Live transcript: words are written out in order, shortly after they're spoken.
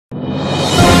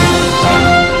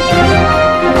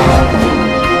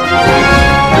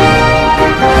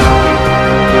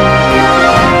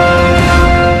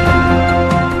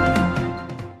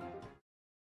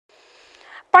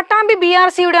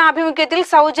BRCയുടെ ആഭിമുഖ്യത്തിൽ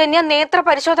സൗജന്യ നേത്ര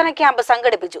പരിശോധന ക്യാമ്പ്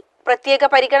സംഘടിപ്പിച്ചു. പ്രത്യേക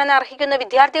പരിഗണന അർഹിക്കുന്ന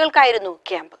വിദ്യാർത്ഥികൾക്കായിരുന്നു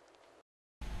ക്യാമ്പ്.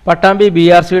 പട്ടാമ്പി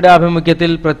BRCയുടെ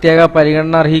ആഭിമുഖ്യത്തിൽ പ്രത്യേക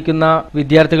പരിഗണന അർഹിക്കുന്ന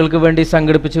വിദ്യാർത്ഥികൾക്ക് വേണ്ടി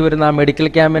സംഘടിപ്പിച്ചു വരുന്ന മെഡിക്കൽ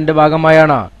ക്യാമ്പിന്റെ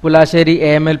ഭാഗമായാണ് പുലാശ്ശേരി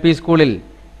AMLP സ്കൂളിൽ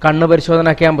കണ്ണ്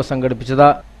പരിശോധനാ ക്യാമ്പ് സംഘടിപ്പിച്ചത്.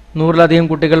 100ലധികം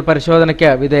കുട്ടികൾ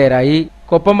പരിശോധനയ്ക്ക് വിധേയരായി.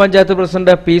 Koppam panchayat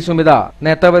president P. സുമിത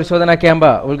നേത്ര പരിശോധനാ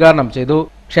ക്യാമ്പ് ഉദ്ഘാടനം ചെയ്തു.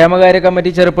 ക്ഷേമകാര്യ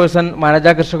കമ്മിറ്റി ചെയർപേഴ്സൺ മനജ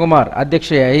കൃഷ്ണകുമാർ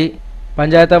അധ്യക്ഷയായി.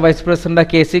 Panchayat vice president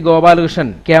KC Gopalakrishnan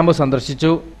camp സന്ദർശിച്ചു.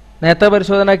 നേത്ര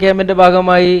പരിശോധനാ ക്യാമ്പിന്റെ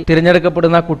ഭാഗമായി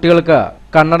തിരഞ്ഞെടുക്കപ്പെടുന്ന കുട്ടികൾക്ക്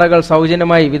കണ്ണടകൾ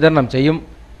സൗജന്യമായി വിതരണം ചെയ്യും.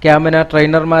 ക്യാമ്പിന്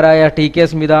ട്രെയിനർമാരായ TK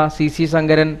Smitha, CC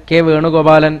Sankaran, K.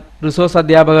 Venugopalan, resource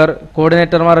അധ്യാപകർ,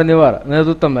 കോർഡിനേറ്റർമാർ എന്നിവർ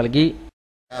നേതൃത്വം നൽകി.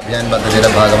 അഭിയാൻ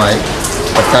പദ്ധതിയുടെ ഭാഗമായി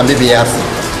പട്ടാമ്പി BRC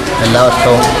എല്ലാ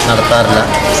വർഷവും നടത്താറുള്ള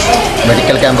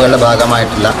മെഡിക്കൽ ക്യാമ്പുകളുടെ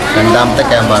ഭാഗമായിട്ടുള്ള രണ്ടാമത്തെ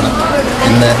ക്യാമ്പാണ്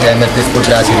ഇന്ന് AMLP സ്കൂൾ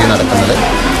പുലാശ്ശേരി നടക്കുന്നത്.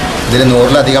 ഇതിൽ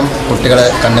 100ലധികം കുട്ടികൾ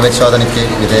കണ്ണ് പരിശോധനയ്ക്ക്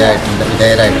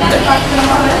വിധേയരായിട്ടുണ്ട്.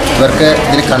 ഇവർക്ക്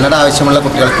ഇതിന് കണ്ണട ആവശ്യമുള്ള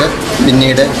കുട്ടികൾക്ക്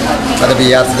പിന്നീട് അത്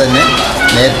BRC തന്നെ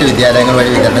നേരിട്ട് വിദ്യാലയങ്ങൾ വഴി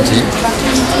വിതരണം ചെയ്യും.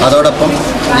 അതോടൊപ്പം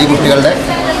ഈ കുട്ടികളുടെ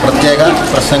പ്രത്യേക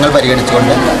പ്രശ്നങ്ങൾ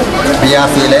പരിഗണിച്ചുകൊണ്ട്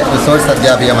BRCയിലെ റിസോഴ്സ്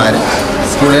അധ്യാപികമാർ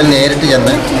സ്കൂളുകളിൽ നേരിട്ട്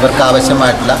ചെന്ന് ഇവർക്ക്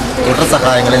ആവശ്യമായിട്ടുള്ള തുടർ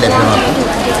സഹായങ്ങൾ ലഭ്യമാക്കും.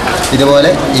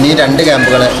 ഇതുപോലെ ഇനി 2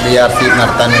 ക്യാമ്പുകൾ BRC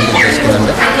നടത്താൻ വേണ്ടി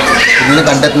ഉദ്ദേശിക്കുന്നുണ്ട്. ഇതിൽ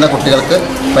കണ്ടെത്തുന്ന കുട്ടികൾക്ക്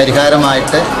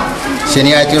പരിഹാരമായിട്ട്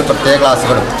ശനിയാഴ്ചകൾ പ്രത്യേക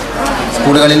ക്ലാസ്സുകളും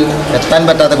സ്കൂളുകളിൽ എത്താൻ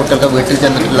പറ്റാത്ത കുട്ടികൾക്ക് വീട്ടിൽ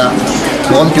ചെന്നിട്ടുള്ള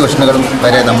ഹോം ട്യൂഷനുകളും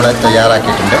വരെ നമ്മൾ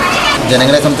തയ്യാറാക്കിയിട്ടുണ്ട്.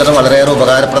 ജനങ്ങളെ സംബന്ധിച്ചിടത്തോളം വളരെയേറെ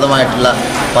ഉപകാരപ്രദമായിട്ടുള്ള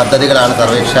പദ്ധതികളാണ്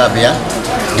സർവേക്ഷാ അഭിയാൻ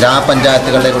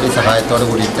ഗ്രാമപഞ്ചായത്തുകളുടെ കൂടി സഹായത്തോടു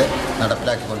കൂടിയിട്ട്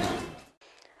നടപ്പിലാക്കിക്കൊണ്ടിരിക്കുന്നത്.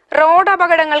 റോഡ്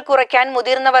അപകടങ്ങൾ കുറയ്ക്കാൻ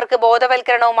മുതിർന്നവർക്ക്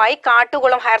ബോധവൽക്കരണവുമായി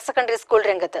കാട്ടുകുളം ഹയർ സെക്കൻഡറി സ്കൂൾ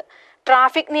രംഗത്ത്.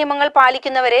 ട്രാഫിക് നിയമങ്ങൾ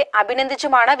പാലിക്കുന്നവരെ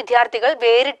അഭിനന്ദിച്ചുമാണ് വിദ്യാർത്ഥികൾ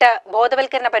വേറിട്ട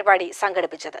ബോധവൽക്കരണ പരിപാടി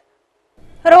സംഘടിപ്പിച്ചത്.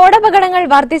 റോഡപകടങ്ങൾ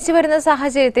വർദ്ധിച്ചു വരുന്ന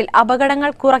സാഹചര്യത്തിൽ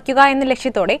അപകടങ്ങൾ കുറയ്ക്കുക എന്ന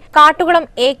ലക്ഷ്യത്തോടെ Kattukulam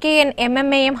AKN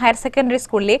MMAM higher secondary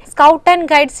സ്കൂളിലെ സ്കൌട്ട് ആൻഡ്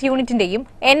ഗൈഡ്സ് യൂണിറ്റിന്റെയും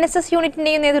NSS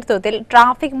യൂണിറ്റിന്റെയും നേതൃത്വത്തിൽ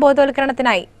ട്രാഫിക്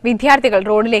ബോധവൽക്കരണത്തിനായി വിദ്യാർത്ഥികൾ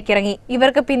റോഡിലേക്ക് ഇറങ്ങി.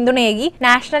 ഇവർക്ക് പിന്തുണയേകി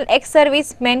national ex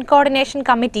service men coordination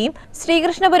കമ്മിറ്റിയും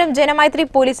ശ്രീകൃഷ്ണപുരം ജനമൈത്രി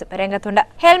പോലീസും രംഗത്തുണ്ട്.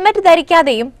 ഹെൽമറ്റ്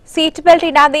ധരിക്കാതെയും സീറ്റ്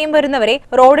ബെൽറ്റ് ഇടാതെയും വരുന്നവരെ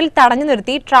റോഡിൽ തടഞ്ഞു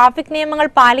നിർത്തി ട്രാഫിക് നിയമങ്ങൾ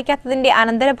പാലിക്കാത്തതിന്റെ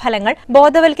അനന്തരഫലങ്ങൾ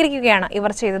ബോധവൽക്കരിക്കുകയാണ്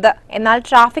ഇവർ ചെയ്തത്. എന്നാൽ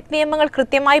ട്രാഫിക് നിയമങ്ങൾ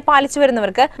കൃത്യമായി പാലിച്ചു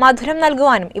വരുന്നവർക്ക് മധുരം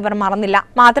നൽകുവാനും ഇവർ മറന്നില്ല.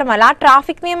 മാത്രമല്ല,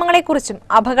 ട്രാഫിക് നിയമങ്ങളെക്കുറിച്ചും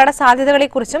അപകട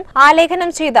സാധ്യതകളെക്കുറിച്ചും ആലേഖനം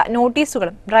ചെയ്ത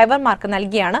നോട്ടീസുകളും ഡ്രൈവർമാർക്ക്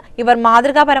നൽകിയാണ് ഇവർ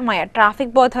മാതൃകാപരമായ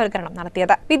ട്രാഫിക് ബോധവൽക്കരണം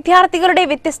നടത്തിയത്. വിദ്യാർത്ഥികളുടെ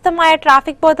വ്യത്യസ്തമായ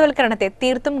ട്രാഫിക് ബോധവൽക്കരണത്തെ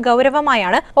തീർത്തും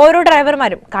ഗൗരവമായാണ് ഓരോ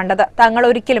ഡ്രൈവർമാരും കണ്ടത്. തങ്ങൾ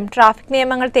ഒരിക്കലും ട്രാഫിക്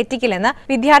നിയമങ്ങൾ തെറ്റിക്കില്ലെന്ന്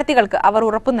വിദ്യാർത്ഥികൾക്ക് അവർ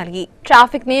ഉറപ്പു നൽകി.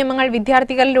 ട്രാഫിക് നിയമങ്ങൾ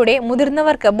വിദ്യാർത്ഥികളിലൂടെ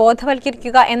മുതിർന്നവർക്ക്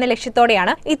ബോധവൽക്കരിക്കുക എന്ന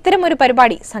ലക്ഷ്യത്തോടെയാണ് ഇത്തരമൊരു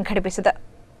പരിപാടി സംഘടിപ്പിച്ചത്.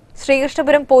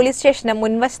 ശ്രീകൃഷ്ണപുരം പോലീസ് സ്റ്റേഷന്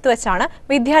മുൻവശത്ത് വെച്ചാണ്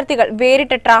വിദ്യാർത്ഥികൾ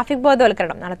വേറിട്ട ട്രാഫിക്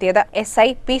ബോധവൽക്കരണം നടത്തിയത്. SI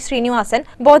P. ശ്രീനിവാസൻ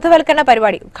ബോധവൽക്കരണ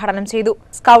പരിപാടി ഉദ്ഘാടനം ചെയ്തു.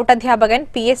 സ്കൌട്ട് അധ്യാപകൻ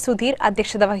PS. സുധീർ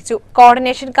അധ്യക്ഷത വഹിച്ചു.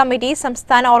 കോർഡിനേഷൻ കമ്മിറ്റി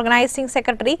സംസ്ഥാന ഓർഗനൈസിംഗ്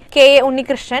സെക്രട്ടറി KA.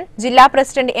 ഉണ്ണികൃഷ്ണൻ, ജില്ലാ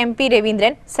പ്രസിഡന്റ് MP.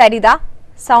 രവീന്ദ്രൻ, സരിത,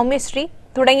 സൗമ്യശ്രീ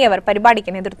തുടങ്ങിയവർ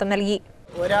പരിപാടിക്ക് നേതൃത്വം നൽകി.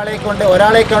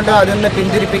 ഒരാളെ കൊണ്ട് അതിൽ നിന്ന്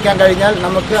പിന്തിരിപ്പിക്കാൻ കഴിഞ്ഞാൽ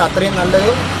നമുക്ക് അത്രയും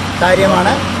നല്ലൊരു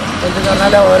കാര്യമാണ്. എന്ന്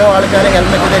പറഞ്ഞാൽ ഓരോ ആൾക്കാർ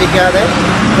ഹെൽമെറ്റ് ധരിക്കാതെ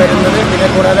വരുന്നത്, പിന്നെ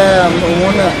കൂടാതെ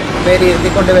 3 പേര്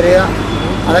ഇരുത്തിക്കൊണ്ട് വരിക,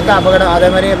 അതൊക്കെ അപകടം.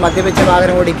 അതേമാതിരി മദ്യപിച്ച്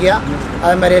വാഹനം ഓടിക്കുക,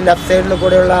 അതേമാതിരി ലെഫ്റ്റ് സൈഡിൽ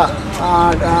കൂടെയുള്ള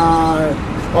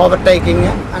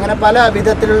ഓവർടേക്കിങ്, അങ്ങനെ പല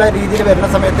വിധത്തിലുള്ള രീതിയിൽ വരുന്ന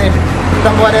സമയത്ത്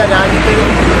ഇഷ്ടംപോലെ രാജ്യത്ത്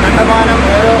കണ്ടമാനം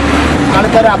ഓരോ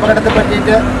ആൾക്കാർ അപകടം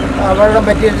പറ്റിയിട്ട്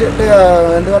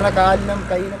എന്ത് പറഞ്ഞാൽ കാലിനും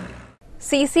കയ്യിലും.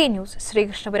 CC news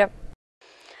Sreekrishnapuram.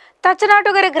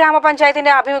 തച്ചനാട്ടുകര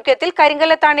ഗ്രാമപഞ്ചായത്തിന്റെ ആഭിമുഖ്യത്തിൽ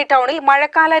കരിങ്കല്ലത്താണി ടൗണിൽ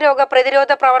മഴക്കാല രോഗ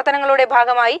പ്രതിരോധ പ്രവർത്തനങ്ങളുടെ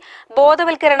ഭാഗമായി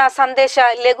ബോധവൽക്കരണ സന്ദേശ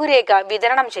ലഘുരേഖ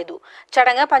വിതരണം ചെയ്തു.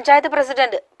 ചടങ്ങ് പഞ്ചായത്ത്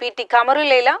പ്രസിഡന്റ് PT.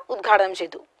 കമറുലൈല ഉദ്ഘാടനം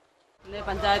ചെയ്തു.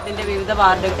 പഞ്ചായത്തിന്റെ വിവിധ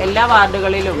എല്ലാ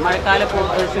വാർഡുകളിലും മഴക്കാല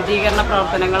ശുചീകരണ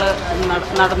പ്രവർത്തനങ്ങൾ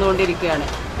നടന്നുകൊണ്ടിരിക്കുകയാണ്.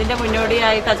 ഇതിന്റെ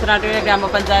മുന്നോടിയായി തച്ചനാട്ടുകര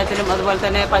ഗ്രാമപഞ്ചായത്തിലും അതുപോലെ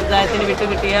തന്നെ പഞ്ചായത്തിന്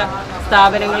വിട്ടുകിട്ടിയ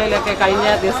സ്ഥാപനങ്ങളിലൊക്കെ കഴിഞ്ഞ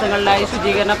ദിവസങ്ങളിലായി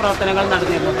ശുചീകരണ പ്രവർത്തനങ്ങൾ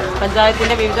നടന്നിരുന്നു.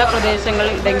 പഞ്ചായത്തിന്റെ വിവിധ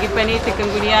പ്രദേശങ്ങളിൽ ഡെങ്കിപ്പനി,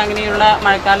 ചിക്കൻഗുനിയ അങ്ങനെയുള്ള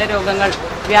മഴക്കാല രോഗങ്ങൾ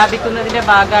വ്യാപിക്കുന്നതിന്റെ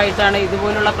ഭാഗമായിട്ടാണ്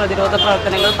ഇതുപോലുള്ള പ്രതിരോധ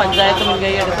പ്രവർത്തനങ്ങൾ പഞ്ചായത്ത്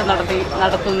മുൻകൈയെടുത്ത്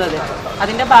നടത്തുന്നത്.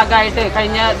 അതിന്റെ ഭാഗമായിട്ട്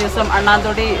കഴിഞ്ഞ ദിവസം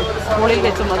അണ്ണാന്തൊടി സ്കൂളിൽ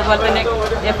വെച്ചും അതുപോലെ തന്നെ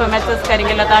FMHS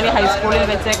കരിങ്കല്ലത്താണി ഹൈസ്കൂളിൽ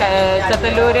വെച്ച്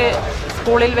ചത്തല്ലൂര്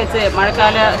സ്കൂളിൽ വെച്ച്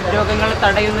മഴക്കാല രോഗങ്ങൾ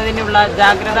തടയുന്നതിനുള്ള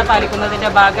ജാഗ്രത പാലിക്കുന്നതിന്റെ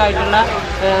ഭാഗമായിട്ടുള്ള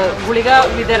ഗുളിക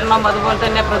വിതരണം അതുപോലെ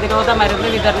തന്നെ പ്രതിരോധ മരുന്ന്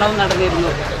വിതരണവും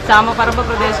നടന്നിരുന്നു. ചാമപ്പറമ്പ്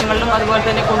പ്രദേശങ്ങളിലും അതുപോലെ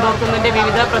തന്നെ കുണ്ടൂർക്കുന്നിന്റെ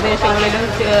വിവിധ പ്രദേശങ്ങളിലും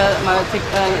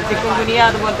ചിക്കൻഗുനിയ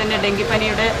അതുപോലെ തന്നെ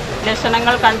ഡെങ്കിപ്പനിയുടെ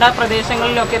ലക്ഷണങ്ങൾ കണ്ട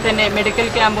പ്രദേശങ്ങളിലൊക്കെ തന്നെ മെഡിക്കൽ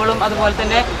ക്യാമ്പുകളും അതുപോലെ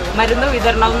തന്നെ മരുന്ന്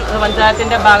വിതരണവും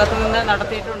പഞ്ചായത്തിന്റെ ഭാഗത്തു നിന്ന്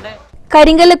നടത്തിയിട്ടുണ്ട്.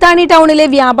 കരിങ്കല്ലത്താണി ടൗണിലെ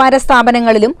വ്യാപാര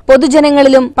സ്ഥാപനങ്ങളിലും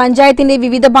പൊതുജനങ്ങളിലും പഞ്ചായത്തിന്റെ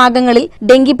വിവിധ ഭാഗങ്ങളിൽ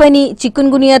ഡെങ്കിപ്പനി,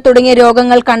 ചിക്കുൻഗുനിയ തുടങ്ങിയ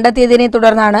രോഗങ്ങൾ കണ്ടെത്തിയതിനെ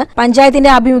തുടർന്നാണ്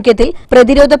പഞ്ചായത്തിന്റെ ആഭിമുഖ്യത്തിൽ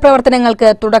പ്രതിരോധ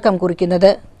പ്രവർത്തനങ്ങൾക്ക് തുടക്കം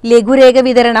കുറിക്കുന്നത്. ലഘുരേഖ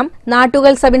വിതരണം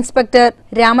നാട്ടുകൽ സബ് ഇൻസ്പെക്ടർ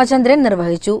രാമചന്ദ്രൻ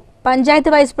നിർവഹിച്ചു.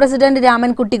 Panchayat vice president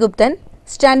Ramankutty Guptan,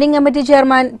 standing committee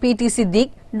chairman PT.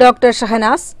 Siddique, doctor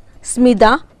Shahnaz, Smitha,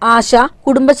 ആശ,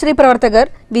 കുടുംബശ്രീ പ്രവർത്തകർ,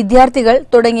 വിദ്യാർത്ഥികൾ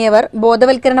തുടങ്ങിയവർ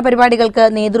ബോധവൽക്കരണ പരിപാടികൾക്ക്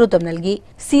നേതൃത്വം നൽകി.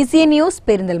 CCN news,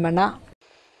 Perinthalmanna.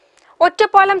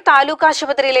 ഒറ്റപ്പാലം താലൂക്ക്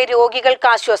ആശുപത്രിയിലെ രോഗികൾക്ക്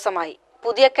ആശ്വാസമായി.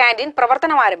 പുതിയ ക്യാന്റീൻ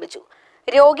പ്രവർത്തനം ആരംഭിച്ചു.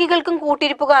 രോഗികൾക്കും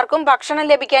കൂട്ടിരിപ്പുകാർക്കും ഭക്ഷണം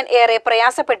ലഭിക്കാൻ ഏറെ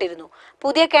പ്രയാസപ്പെട്ടിരുന്നു.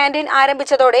 പുതിയ ക്യാന്റീൻ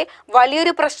ആരംഭിച്ചതോടെ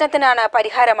വലിയൊരു പ്രശ്നത്തിനാണ്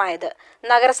പരിഹാരമായത്.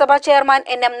 നഗരസഭാ chairman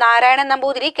NM Narayanan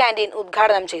Namboothiri canteen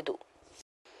ഉദ്ഘാടനം ചെയ്തു.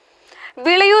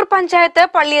 വിളയൂർ പഞ്ചായത്ത്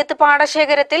പള്ളിയത്ത്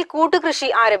പാടശേഖരത്തിൽ കൂട്ടുകൃഷി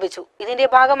ആരംഭിച്ചു. ഇതിന്റെ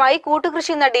ഭാഗമായി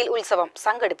കൂട്ടുകൃഷി നടീൽ ഉത്സവം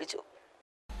സംഘടിപ്പിച്ചു.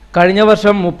 കഴിഞ്ഞ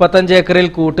വർഷം 35 ഏക്കറിൽ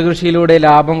കൂട്ടുകൃഷിയിലൂടെ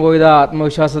ലാഭം കൊയ്ത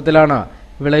ആത്മവിശ്വാസത്തിലാണ്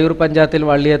വിളയൂർ പഞ്ചായത്തിൽ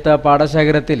വള്ളിയത്ത്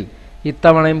പാടശേഖരത്തിൽ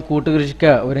ഇത്തവണയും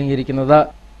കൂട്ടുകൃഷിക്ക് ഒരുങ്ങിയിരിക്കുന്നത്.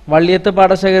 വള്ളിയത്ത്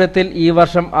പാടശേഖരത്തിൽ ഈ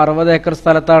വർഷം 60 ഏക്കർ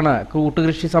സ്ഥലത്താണ്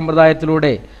കൂട്ടുകൃഷി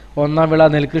സമ്പ്രദായത്തിലൂടെ ഒന്നാം വിള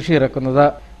നെൽകൃഷി ഇറക്കുന്നത്.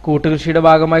 കൂട്ടുകൃഷിയുടെ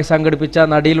ഭാഗമായി സംഘടിപ്പിച്ച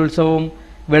നടീൽ ഉത്സവവും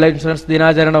വിള ഇൻഷുറൻസ്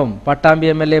ദിനാചരണവും പട്ടാമ്പി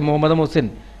MLA മുഹമ്മദ് മുഹസിൻ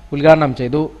ഉദ്ഘാടനം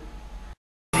ചെയ്തു.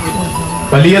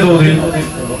 വലിയ തോതിൽ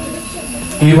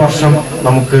ഈ വർഷം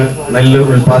നമുക്ക് നെല്ല്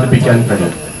ഉൽപ്പാദിപ്പിക്കാൻ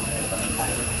കഴിയും.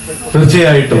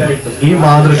 തീർച്ചയായിട്ടും ഈ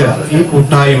മാതൃക, ഈ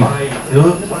കൂട്ടായ്മ ഇത്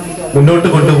മുന്നോട്ട്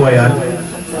കൊണ്ടുപോയാൽ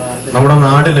നമ്മുടെ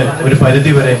നാടിന് ഒരു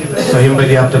പരിധിവരെ സ്വയം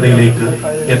പര്യാപ്തതയിലേക്ക്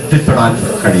എത്തിപ്പെടാൻ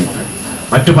കഴിയും.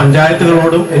 മറ്റു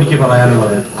പഞ്ചായത്തുകളോടും എനിക്ക്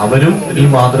പറയാനുള്ളത് അവരും ഈ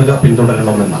മാതൃക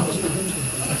പിന്തുടരണമെന്നാണ്.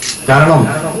 കാരണം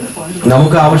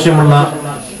നമുക്ക് ആവശ്യമുള്ള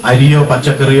അരിയോ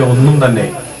പച്ചക്കറിയോ ഒന്നും തന്നെ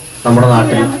നമ്മുടെ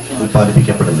നാട്ടിൽ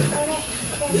ഉൽപ്പാദിപ്പിക്കപ്പെടുന്നില്ല.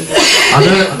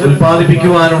 അത്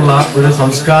ഉൽപ്പാദിപ്പിക്കുവാനുള്ള ഒരു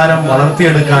സംസ്കാരം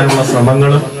വളർത്തിയെടുക്കാനുള്ള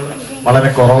ശ്രമങ്ങളും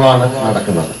വളരെ കുറവാണ്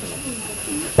നടക്കുന്നത്.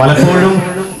 പലപ്പോഴും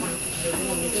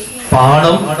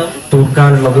പാടം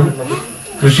തൂർക്കാനുള്ളതും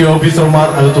കൃഷി ഓഫീസർമാർ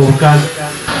അത് തൂർക്കാൻ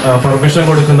പെർമിഷൻ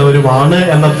കൊടുക്കുന്നവരുമാണ്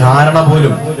എന്ന ധാരണ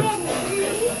പോലും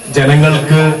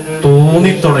ജനങ്ങൾക്ക്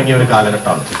തോന്നിത്തുടങ്ങിയ ഒരു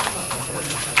കാലഘട്ടമാണ്.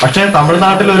 പക്ഷെ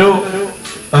തമിഴ്നാട്ടിലൊരു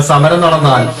സമരം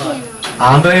നടന്നാൽ,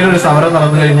 ആന്ധ്രയിലൊരു സമരം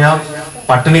നടന്നു കഴിഞ്ഞാൽ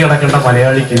പട്ടിണി കിടക്കേണ്ട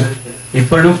മലയാളിക്ക്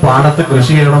ഇപ്പോഴും പാടത്ത്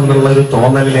കൃഷി ചെയ്യണം എന്നുള്ള ഒരു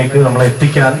തോന്നലിലേക്ക് നമ്മളെ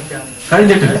എത്തിക്കാൻ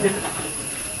കഴിഞ്ഞിട്ടില്ല.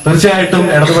 തീർച്ചയായിട്ടും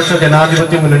ഇടതുപക്ഷ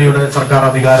ജനാധിപത്യ മുന്നണിയുടെ സർക്കാർ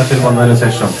അധികാരത്തിൽ വന്നതിന്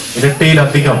ശേഷം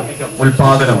ഇരട്ടിയിലധികം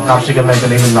ഉൽപാദനം കാർഷിക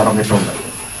മേഖലയിൽ നടന്നിട്ടുണ്ട്.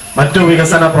 മറ്റു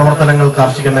വികസന പ്രവർത്തനങ്ങൾ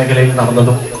കാർഷിക മേഖലയിൽ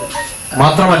നടന്നതും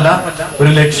മാത്രമല്ല, ഒരു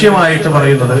ലക്ഷ്യമായിട്ട്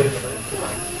പറയുന്നത്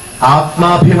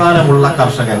ആത്മാഭിമാനമുള്ള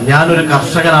കർഷകൻ, ഞാനൊരു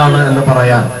കർഷകനാണ് എന്ന്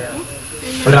പറയാൻ,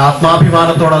 ഒരു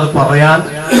ആത്മാഭിമാനത്തോടെ അത് പറയാൻ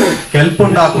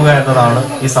കെൽപ്പുണ്ടാക്കുക എന്നതാണ്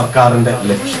ഈ സർക്കാരിന്റെ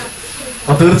ലക്ഷ്യം.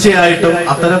 അപ്പൊ തീർച്ചയായിട്ടും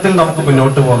അത്തരത്തിൽ നമുക്ക്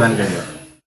മുന്നോട്ട് പോകാൻ കഴിയും.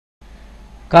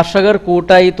 കർഷകർ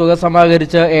കൂട്ടായി തുക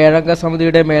സമാഹരിച്ച് 7 അംഗ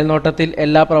സമിതിയുടെ മേൽനോട്ടത്തിൽ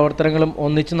എല്ലാ പ്രവർത്തനങ്ങളും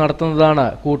ഒന്നിച്ചു നടത്തുന്നതാണ്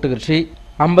കൂട്ടുകൃഷി.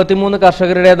 53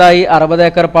 കർഷകരുടേതായി 60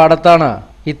 ഏക്കർ പാടത്താണ്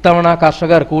ഇത്തവണ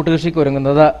കർഷകർ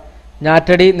കൂട്ടുകൃഷിക്കൊരുങ്ങുന്നത്.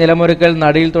 ഞാറ്റടി, നിലമൊരുക്കൽ,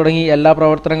 നടീൽ തുടങ്ങി എല്ലാ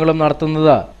പ്രവർത്തനങ്ങളും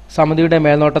നടത്തുന്നത് സമിതിയുടെ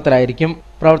മേൽനോട്ടത്തിലായിരിക്കും.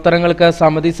 പ്രവർത്തനങ്ങൾക്ക്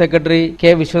സമിതി secretary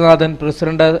K. Viswanathan,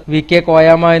 president VK.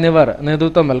 കോയാമ എന്നിവർ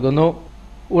നേതൃത്വം നൽകുന്നു.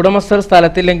 ഉടമസ്ഥർ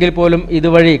സ്ഥലത്തില്ലെങ്കിൽ പോലും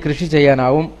ഇതുവഴി കൃഷി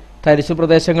ചെയ്യാനാവും. തരിശു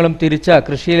പ്രദേശങ്ങളും തിരിച്ച്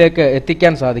കൃഷിയിലേക്ക്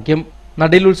എത്തിക്കാൻ സാധിക്കും.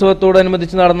 നടീൽ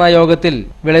ഉത്സവത്തോടനുബന്ധിച്ച് നടന്ന യോഗത്തിൽ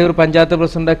വിളയൂർ പഞ്ചായത്ത്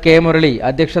പ്രസിഡന്റ് K. മുരളി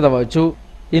അധ്യക്ഷത വഹിച്ചു.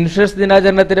 ഇൻഷുറൻസ്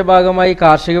ദിനാചരണത്തിന്റെ ഭാഗമായി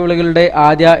കാർഷിക വിളകളുടെ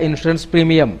ആദ്യ insurance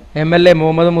premium MLA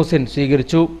Muhammad Muhsin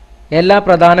സ്വീകരിച്ചു. എല്ലാ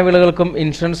പ്രധാന വിളകൾക്കും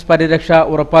ഇൻഷുറൻസ് പരിരക്ഷ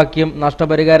ഉറപ്പാക്കിയും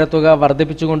നഷ്ടപരിഹാര തുക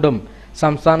വർദ്ധിപ്പിച്ചുകൊണ്ടും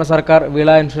സംസ്ഥാന സർക്കാർ വിള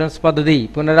ഇൻഷുറൻസ് പദ്ധതി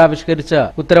പുനരാവിഷ്കരിച്ച്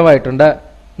ഉത്തരവായിട്ടുണ്ട്.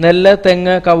 നെല്ല്,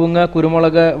 തെങ്ങ്, കവുങ്ങ്,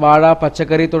 കുരുമുളക്, വാഴ,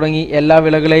 പച്ചക്കറി തുടങ്ങി എല്ലാ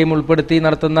വിളകളെയും ഉൾപ്പെടുത്തി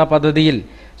നടത്തുന്ന പദ്ധതിയിൽ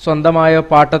സ്വന്തമായോ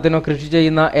പാട്ടത്തിനോ കൃഷി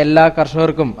ചെയ്യുന്ന എല്ലാ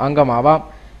കർഷകർക്കും അംഗമാവാം.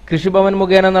 കൃഷിഭവൻ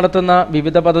മുഖേന നടത്തുന്ന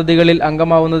വിവിധ പദ്ധതികളിൽ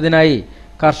അംഗമാവുന്നതിനായി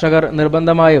കർഷകർ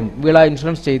നിർബന്ധമായും വിള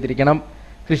ഇൻഷുറൻസ് ചെയ്തിരിക്കണം.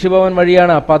 കൃഷിഭവൻ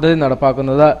വഴിയാണ് പദ്ധതി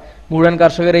നടപ്പാക്കുന്നത്. മുഴുവൻ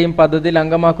കർഷകരെയും പദ്ധതിയിൽ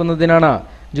അംഗമാക്കുന്നതിനാണ്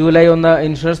ജൂലൈ 1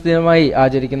 ഇൻഷുറൻസ് ദിനമായി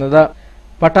ആചരിക്കുന്നത്.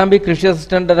 പട്ടാമ്പി കൃഷി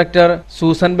assistant director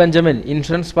Susan Benjamin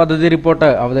insurance പദ്ധതി റിപ്പോർട്ട്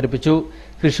അവതരിപ്പിച്ചു.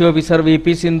 കൃഷി ഓഫീസർ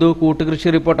VP സിന്ധു കൂട്ടുകൃഷി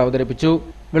റിപ്പോർട്ട് അവതരിപ്പിച്ചു.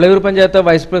 Vilayur panchayat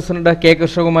vice president K.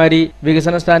 Krishnakumari,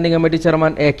 വികസന standing committee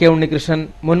chairman AK. Unnikrishnan,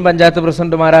 മുൻ പഞ്ചായത്ത്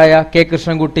പ്രസിഡന്റുമാരായ K.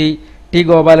 കൃഷ്ണൻകുട്ടി, T.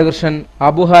 ഗോപാലകൃഷ്ണൻ,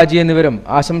 അബു ഹാജി എന്നിവരും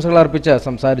ആശംസകൾ അർപ്പിച്ച്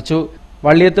സംസാരിച്ചു.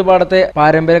 വള്ളിയത്ത് പാടത്തെ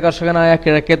പാരമ്പര്യ കർഷകനായ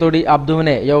കിഴക്കേത്തൊടി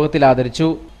അബ്ദുവിനെ യോഗത്തിൽ ആദരിച്ചു.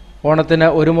 ഓണത്തിന്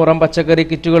 1 മുറം പച്ചക്കറി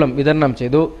കിറ്റുകളും വിതരണം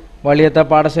ചെയ്തു. വള്ളിയത്ത്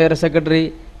പാടശേഖര സെക്രട്ടറി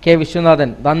K. വിശ്വനാഥൻ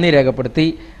നന്ദി രേഖപ്പെടുത്തി.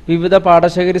 വിവിധ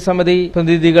പാടശേഖരി സമിതി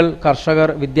പ്രതിനിധികൾ, കർഷകർ,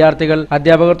 വിദ്യാർത്ഥികൾ,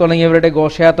 അധ്യാപകർ തുടങ്ങിയവരുടെ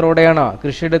ഘോഷയാത്രയോടെയാണ്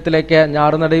കൃഷിയിടത്തിലേക്ക്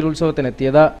ഞാറുനടയിൽ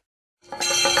ഉത്സവത്തിനെത്തിയത്.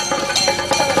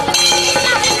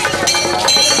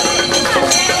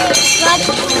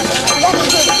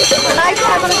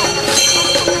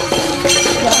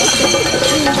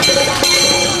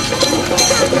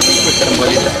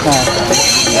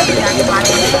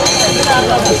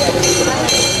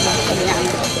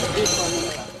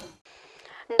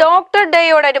 ഡോക്ടർ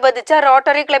ഡേയോടനുബന്ധിച്ച്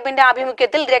റോട്ടറി ക്ലബിന്റെ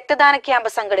ആഭിമുഖ്യത്തിൽ രക്തദാന ക്യാമ്പ്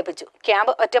സംഘടിപ്പിച്ചു.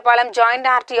 Camp Ottapalam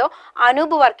joint RTO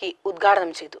Anoop Varkey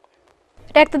ഉദ്ഘാടനം ചെയ്തു.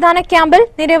 രക്തദാന ക്യാമ്പിൽ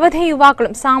നിരവധി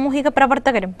യുവാക്കളും സാമൂഹിക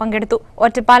പ്രവർത്തകരും പങ്കെടുത്തു.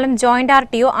 ഒറ്റപ്പാലം ജോയിന്റ്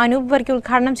RTO അനൂപ് വർക്കി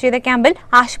ഉദ്ഘാടനം ചെയ്ത ക്യാമ്പിൽ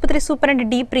ആശുപത്രി സൂപ്രണ്ട്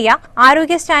D. പ്രിയ,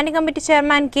 ആരോഗ്യ standing committee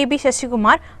chairman KB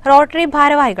Sasikumar, rotary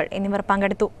ഭാരവാഹികൾ എന്നിവർ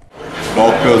പങ്കെടുത്തു.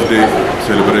 ഡോക്ടേഴ്സ് ഡേ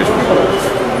സെലിബ്രേഷൻ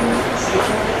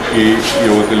ഈ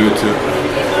യോഗത്തിൽ വെച്ച്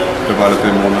ഒറ്റപ്പാലത്തെ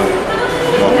 3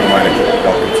 ഡോക്ടർമാരെ,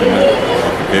 doctor Chinnan,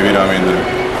 doctor KV Ramendran,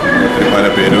 ഒത്തിരിപ്പാല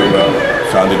പേരുള്ള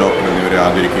ശാന്തി ഡോക്ടർ എന്നിവരെ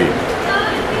ആദരിക്കുകയും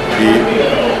ഈ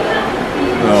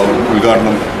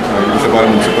ഉദ്ഘാടനം ഒറ്റപ്പാലം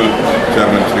മുനിസിപ്പൽ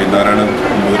ചെയർമാൻ ശ്രീ നാരായണൻ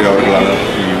നമ്പൂതിരി അവർകളാണ്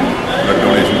ഈ ബ്ലഡ്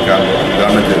ഡൊണേഷൻ ക്യാമ്പ്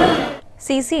ഉദ്ഘാടനം ചെയ്തത്.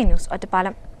 CC news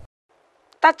Ottapalam.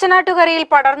 തച്ചനാട്ടുകരയിൽ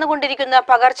പടർന്നുകൊണ്ടിരിക്കുന്ന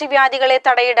പകർച്ചവ്യാധികളെ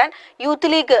തടയിടാൻ youth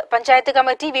league panchayat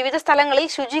committee വിവിധ സ്ഥലങ്ങളിൽ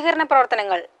ശുചീകരണ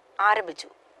പ്രവർത്തനങ്ങൾ ആരംഭിച്ചു.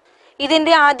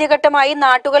 ഇതിന്റെ ആദ്യഘട്ടമായി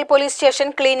നാട്ടുകൽ പോലീസ് സ്റ്റേഷൻ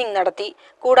ക്ലീനിംഗ് നടത്തി.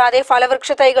 കൂടാതെ ഫലവൃക്ഷ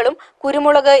തൈകളും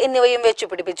കുരുമുളക് എന്നിവയും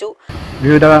വെച്ചുപിടിപ്പിച്ചു.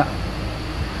 വിവിധ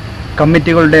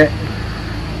കമ്മിറ്റികളുടെ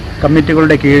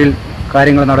കീഴിൽ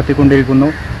കാര്യങ്ങൾ നടത്തിക്കൊണ്ടിരിക്കുന്നു.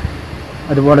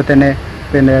 അതുപോലെ തന്നെ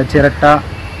ചിരട്ട,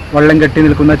 വള്ളം കെട്ടി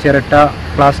നിൽക്കുന്ന ചിരട്ട,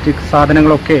 പ്ലാസ്റ്റിക്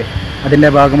സാധനങ്ങളൊക്കെ അതിൻ്റെ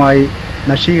ഭാഗമായി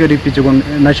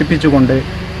നശിപ്പിച്ചുകൊണ്ട്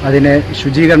അതിനെ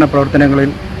ശുചീകരണ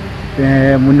പ്രവർത്തനങ്ങളിൽ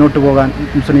മുന്നോട്ട് പോകാൻ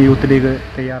മുസ്ലിം യൂത്ത് ലീഗ്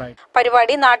തയ്യാറായി.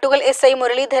 പരിപാടി നാട്ടുകൽ SI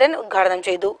മുരളീധരൻ ഉദ്ഘാടനം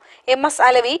ചെയ്തു. MS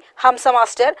Alavi, Hamza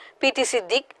master, PT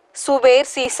Siddique, Zubair,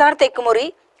 സീസാർ തെക്കുമുറി,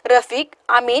 റഫീഖ്,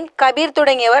 അമീൻ, കബീർ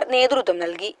തുടങ്ങിയവർ നേതൃത്വം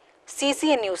നൽകി.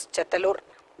 CCN news Chethalloor.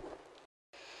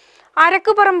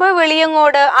 അരക്കുപറമ്പ്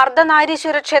വെളിയങ്ങോട്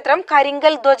അർദ്ധനാരീശ്വര ക്ഷേത്രം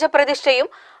കരിങ്കൽ ധ്വജപ്രതിഷ്ഠയും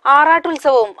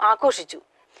ആറാട്ടുത്സവവും ആഘോഷിച്ചു.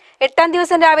 8-ാം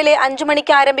ദിവസം രാവിലെ 5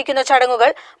 മണിക്ക് ആരംഭിക്കുന്ന ചടങ്ങുകൾ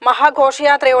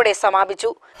മഹാഘോഷയാത്രയോടെ സമാപിച്ചു.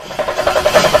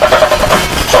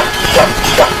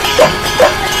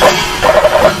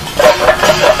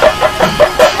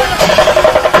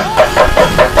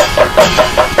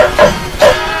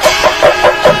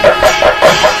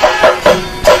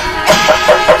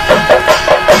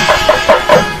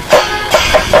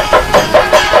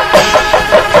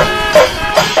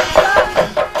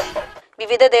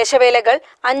 വിവിധ ദേശവേലകൾ,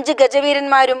 5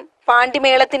 ഗജവീരന്മാരും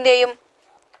പാണ്ടിമേളത്തിന്റെയും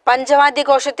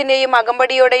പഞ്ചവാദ്യഘോഷത്തിന്റെയും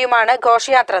അകമ്പടിയോടെയുമാണ്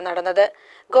ഘോഷയാത്ര നടന്നത്.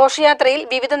 ഘോഷയാത്രയിൽ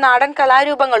വിവിധ നാടൻ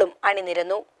കലാരൂപങ്ങളും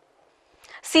അണിനിരന്നു.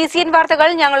 CCN വാർത്തകൾ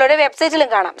ഞങ്ങളുടെ വെബ്സൈറ്റിലും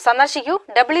കാണാം. സന്ദർശിക്കൂ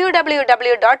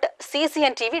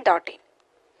www.ccntv.in.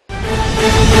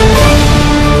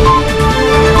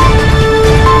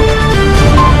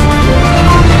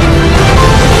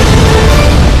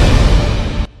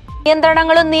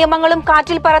 നിയന്ത്രണങ്ങളും നിയമങ്ങളും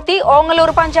കാറ്റിൽ പറത്തി ഓങ്ങല്ലൂർ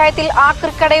പഞ്ചായത്തിൽ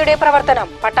ആക്രിക്കടയുടെ പ്രവർത്തനം.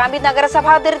 പട്ടാമ്പി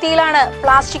നഗരസഭാ അതിർത്തിയിലാണ്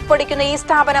പ്ലാസ്റ്റിക് പൊടിക്കുന്ന ഈ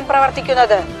സ്ഥാപനം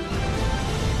പ്രവർത്തിക്കുന്നത്.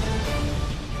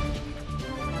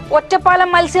 ഒറ്റപ്പാലം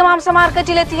മത്സ്യമാംസ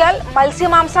മാർക്കറ്റിലെത്തിയാൽ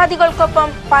മത്സ്യമാംസാദികൾക്കൊപ്പം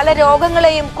പല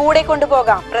രോഗങ്ങളെയും കൂടെ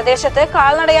കൊണ്ടുപോകാം. പ്രദേശത്ത്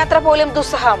കാൽനടയാത്ര പോലും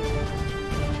ദുസ്സഹം.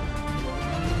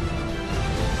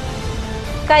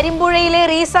 കരിമ്പുഴയിലെ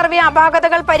റീസർവേ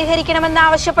അപാകതകൾ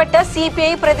പരിഹരിക്കണമെന്നാവശ്യപ്പെട്ട്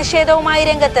CPI പ്രതിഷേധവുമായി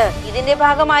രംഗത്ത്. ഇതിന്റെ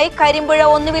ഭാഗമായി കരിമ്പുഴ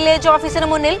 1 വില്ലേജ് ഓഫീസിന്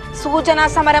മുന്നിൽ സൂചനാ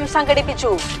സമരം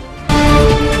സംഘടിപ്പിച്ചു.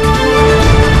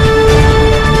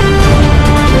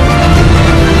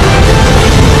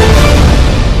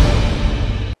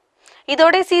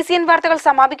 ഇതോടെ CCN വാർത്തകൾ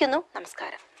സമാപിക്കുന്നു.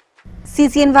 നമസ്കാരം.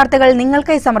 CCN വാർത്തകൾ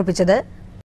നിങ്ങൾക്കായി സമർപ്പിച്ചത്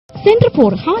Center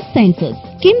for Heart Sciences,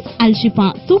 KIMS Al Shifa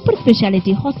Super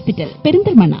Speciality Hospital,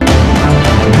 Perinthalmanna.